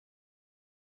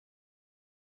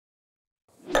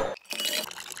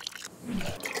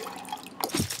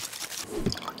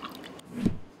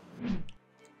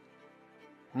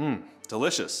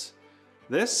delicious.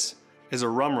 This is a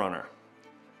rum runner,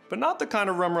 but not the kind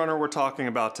of rum runner we're talking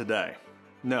about today.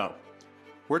 No,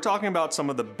 we're talking about some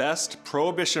of the best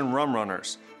Prohibition rum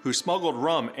runners who smuggled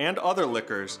rum and other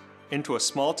liquors into a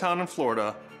small town in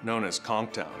Florida known as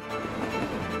Conchtown.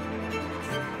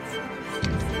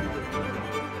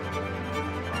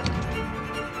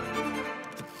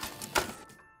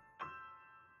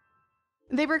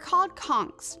 They were called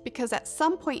conchs because at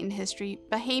some point in history,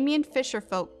 Bahamian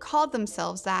fisherfolk called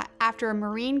themselves that after a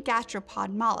marine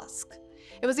gastropod mollusk.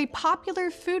 It was a popular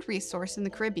food resource in the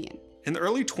Caribbean. In the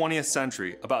early 20th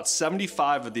century, about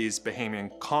 75 of these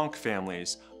Bahamian conch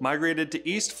families migrated to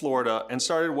East Florida and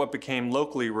started what became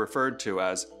locally referred to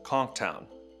as Conchtown.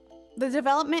 The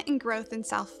development and growth in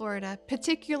South Florida,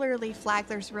 particularly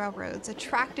Flagler's railroads,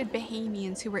 attracted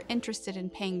Bahamians who were interested in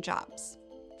paying jobs.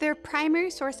 Their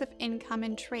primary source of income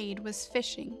and trade was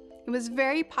fishing. It was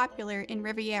very popular in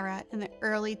Riviera in the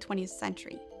early 20th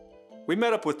century. We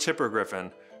met up with Chipper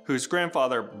Griffin, whose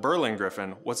grandfather, Burling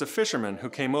Griffin, was a fisherman who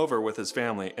came over with his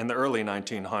family in the early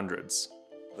 1900s.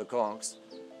 The conchs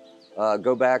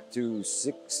go back to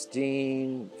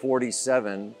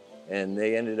 1647, and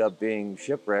they ended up being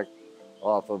shipwrecked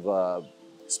off of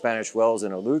Spanish Wells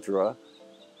in Eleuthera,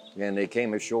 and they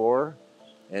came ashore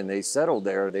and they settled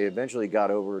there. They eventually got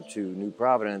over to New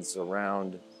Providence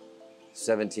around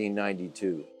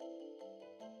 1792.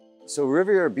 So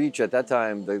Riviera Beach at that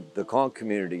time, the conch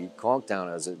community,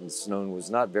 Conchtown as it's known, was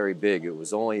not very big. It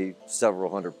was only several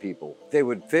hundred people. They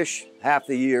would fish half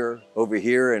the year over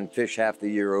here and fish half the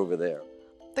year over there.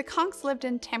 The conchs lived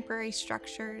in temporary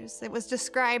structures. It was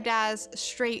described as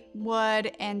straight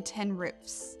wood and tin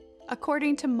roofs.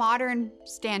 According to modern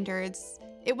standards,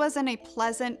 it wasn't a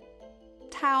pleasant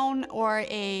town or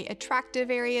an attractive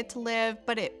area to live,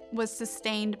 but it was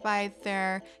sustained by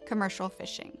their commercial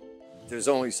fishing. There's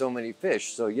only so many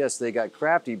fish, so yes, they got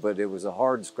crafty, but it was a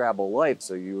hard scrabble life,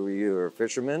 so you were either a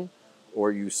fisherman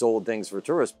or you sold things for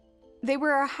tourists. They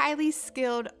were a highly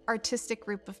skilled artistic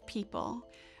group of people.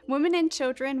 Women and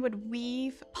children would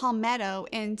weave palmetto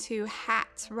into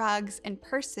hats, rugs, and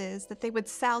purses that they would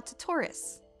sell to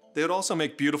tourists. They would also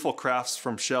make beautiful crafts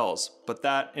from shells, but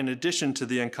that, in addition to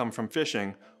the income from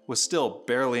fishing, was still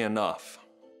barely enough.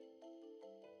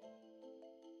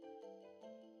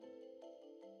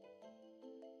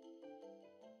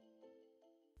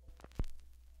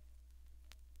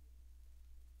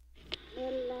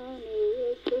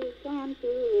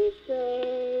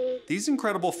 These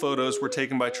incredible photos were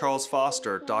taken by Charles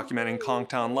Foster documenting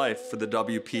Conchtown life for the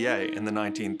WPA in the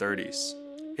 1930s.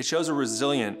 It shows a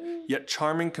resilient, yet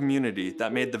charming community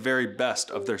that made the very best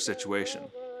of their situation.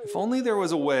 If only there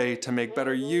was a way to make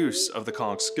better use of the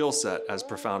conch skill set as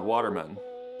profound watermen.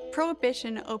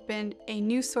 Prohibition opened a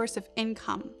new source of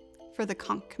income for the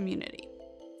conch community.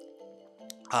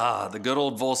 The good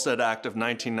old Volstead Act of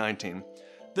 1919.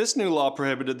 This new law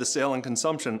prohibited the sale and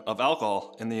consumption of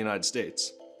alcohol in the United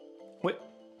States. Wait.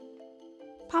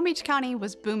 Palm Beach County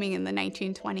was booming in the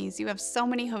 1920s. You have so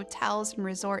many hotels and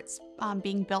resorts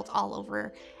being built all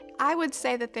over. I would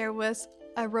say that there was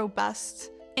a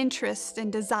robust interest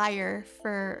and desire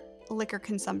for liquor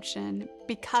consumption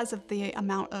because of the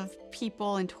amount of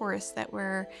people and tourists that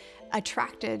were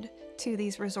attracted to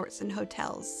these resorts and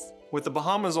hotels. With the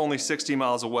Bahamas only 60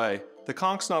 miles away, the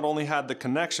conchs not only had the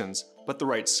connections, but the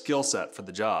right skill set for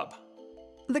the job.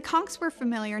 The conchs were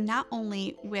familiar not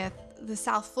only with the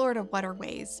South Florida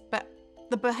waterways, but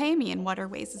the Bahamian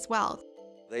waterways as well.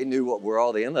 They knew where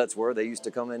all the inlets were. They used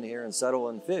to come in here and settle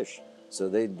and fish. So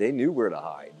they knew where to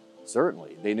hide,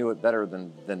 certainly. They knew it better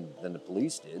than the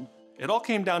police did. It all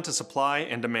came down to supply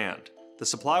and demand. The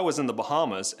supply was in the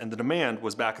Bahamas and the demand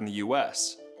was back in the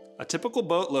US. A typical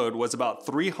boatload was about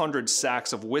 300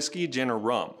 sacks of whiskey, gin, or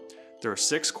rum. There were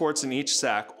 6 quarts in each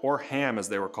sack, or ham as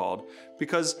they were called,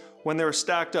 because when they were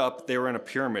stacked up, they were in a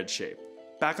pyramid shape.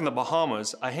 Back in the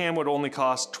Bahamas, a ham would only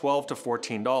cost $12 to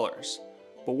 $14.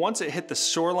 But once it hit the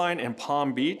shoreline in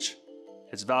Palm Beach,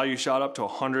 its value shot up to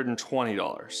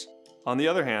 $120. On the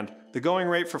other hand, the going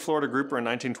rate for Florida grouper in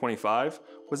 1925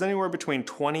 was anywhere between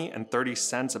 20 and 30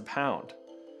 cents a pound.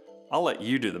 I'll let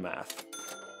you do the math.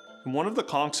 And one of the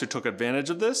conchs who took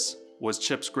advantage of this was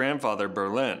Chip's grandfather,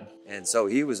 Berlin. And so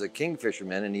he was a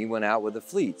kingfisherman and he went out with a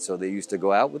fleet. So they used to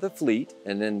go out with a fleet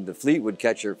and then the fleet would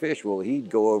catch their fish. Well, he'd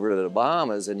go over to the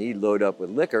Bahamas and he'd load up with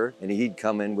liquor and he'd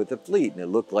come in with the fleet. And it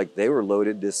looked like they were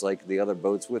loaded just like the other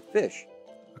boats with fish.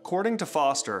 According to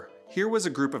Foster, here was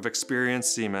a group of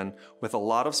experienced seamen with a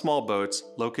lot of small boats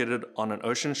located on an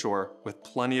ocean shore with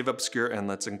plenty of obscure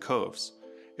inlets and coves.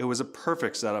 It was a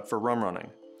perfect setup for rum running.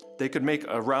 they could make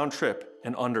a round trip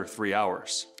in under 3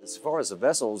 hours. As far as the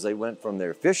vessels, they went from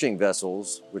their fishing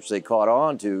vessels, which they caught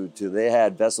on to they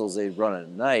had vessels they'd run at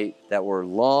night that were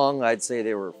long. I'd say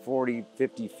they were 40,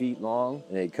 50 feet long,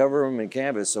 and they'd cover them in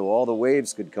canvas so all the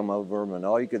waves could come over them, and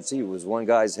all you could see was one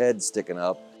guy's head sticking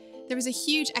up. There was a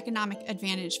huge economic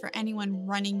advantage for anyone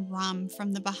running rum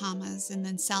from the Bahamas and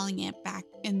then selling it back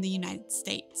in the United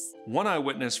States. One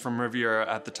eyewitness from Riviera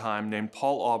at the time, named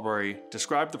Paul Aubrey,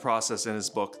 described the process in his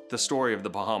book, The Story of the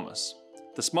Bahamas.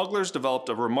 The smugglers developed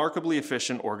a remarkably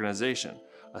efficient organization.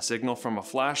 A signal from a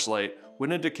flashlight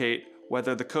would indicate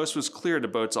whether the coast was clear to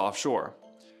boats offshore.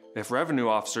 If revenue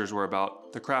officers were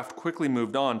about, the craft quickly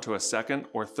moved on to a second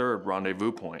or third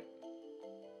rendezvous point.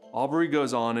 Aubrey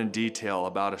goes on in detail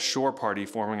about a shore party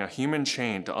forming a human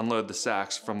chain to unload the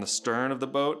sacks from the stern of the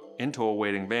boat into a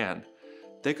waiting van.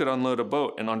 They could unload a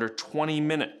boat in under 20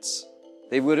 minutes.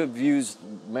 They would have used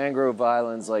mangrove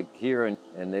islands like here,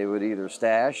 and they would either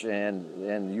stash,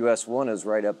 and US 1 is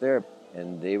right up there,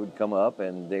 and they would come up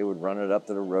and they would run it up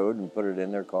to the road and put it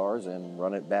in their cars and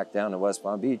run it back down to West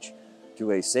Palm Beach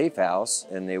to a safe house,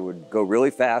 and they would go really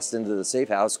fast into the safe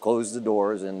house, close the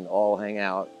doors, and all hang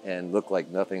out and look like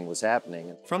nothing was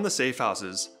happening. From the safe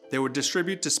houses, they would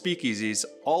distribute to speakeasies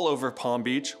all over Palm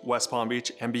Beach, West Palm Beach,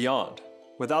 and beyond.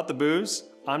 Without the booze,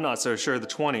 I'm not so sure the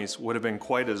 20s would have been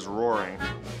quite as roaring.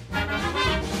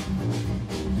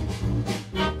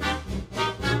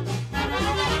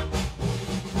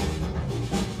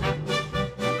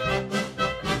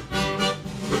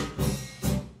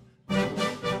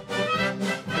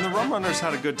 Rumrunners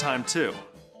had a good time too.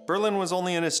 Berlin was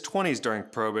only in his 20s during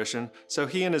Prohibition, so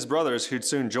he and his brothers, who'd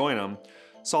soon join him,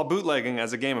 saw bootlegging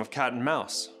as a game of cat and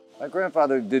mouse. My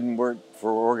grandfather didn't work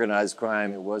for organized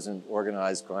crime. It wasn't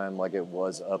organized crime like it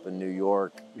was up in New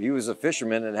York. He was a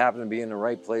fisherman and happened to be in the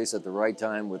right place at the right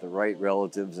time with the right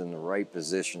relatives in the right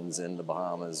positions in the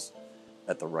Bahamas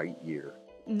at the right year.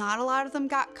 Not a lot of them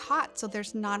got caught, so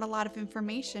there's not a lot of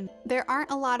information. There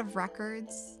aren't a lot of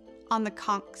records on the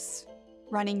conchs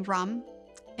running rum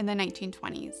in the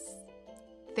 1920s.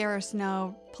 There's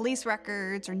no police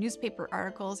records or newspaper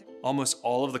articles. Almost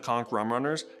all of the conch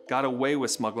rumrunners got away with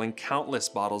smuggling countless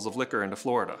bottles of liquor into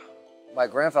Florida. My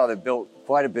grandfather built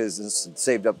quite a business and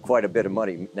saved up quite a bit of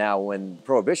money. Now, when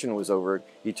Prohibition was over,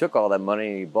 he took all that money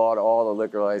and he bought all the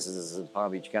liquor licenses in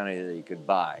Palm Beach County that he could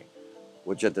buy,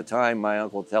 which at the time, my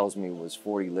uncle tells me, was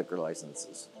 40 liquor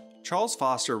licenses. Charles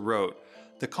Foster wrote,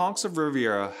 "The conchs of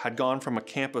Riviera had gone from a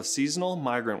camp of seasonal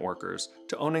migrant workers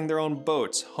to owning their own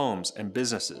boats, homes, and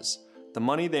businesses. The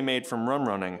money they made from rum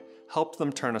running helped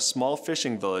them turn a small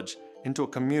fishing village into a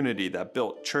community that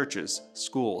built churches,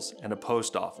 schools, and a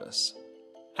post office."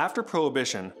 After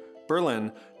Prohibition,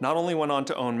 Berlin not only went on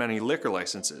to own many liquor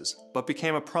licenses, but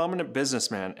became a prominent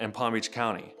businessman in Palm Beach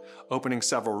County, opening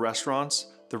several restaurants,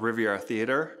 the Riviera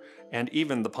Theater, and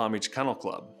even the Palm Beach Kennel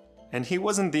Club. And he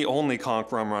wasn't the only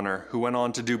conch rum runner who went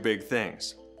on to do big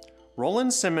things.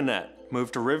 Roland Simonet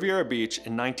moved to Riviera Beach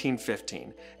in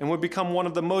 1915 and would become one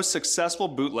of the most successful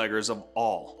bootleggers of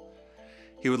all.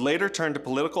 He would later turn to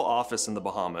political office in the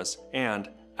Bahamas, and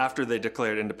after they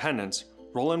declared independence,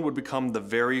 Roland would become the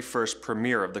very first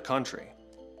premier of the country,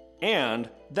 and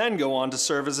then go on to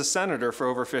serve as a senator for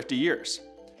over 50 years.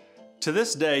 To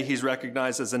this day, he's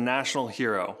recognized as a national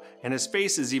hero, and his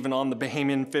face is even on the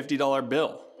Bahamian $50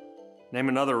 bill. Name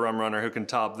another rum runner who can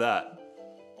top that.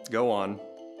 Go on.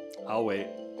 I'll wait.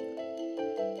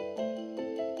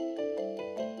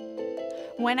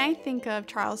 When I think of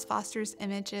Charles Foster's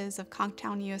images of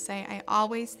Conchtown, USA, I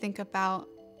always think about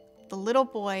the little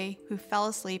boy who fell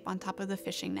asleep on top of the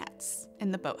fishing nets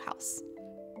in the boathouse.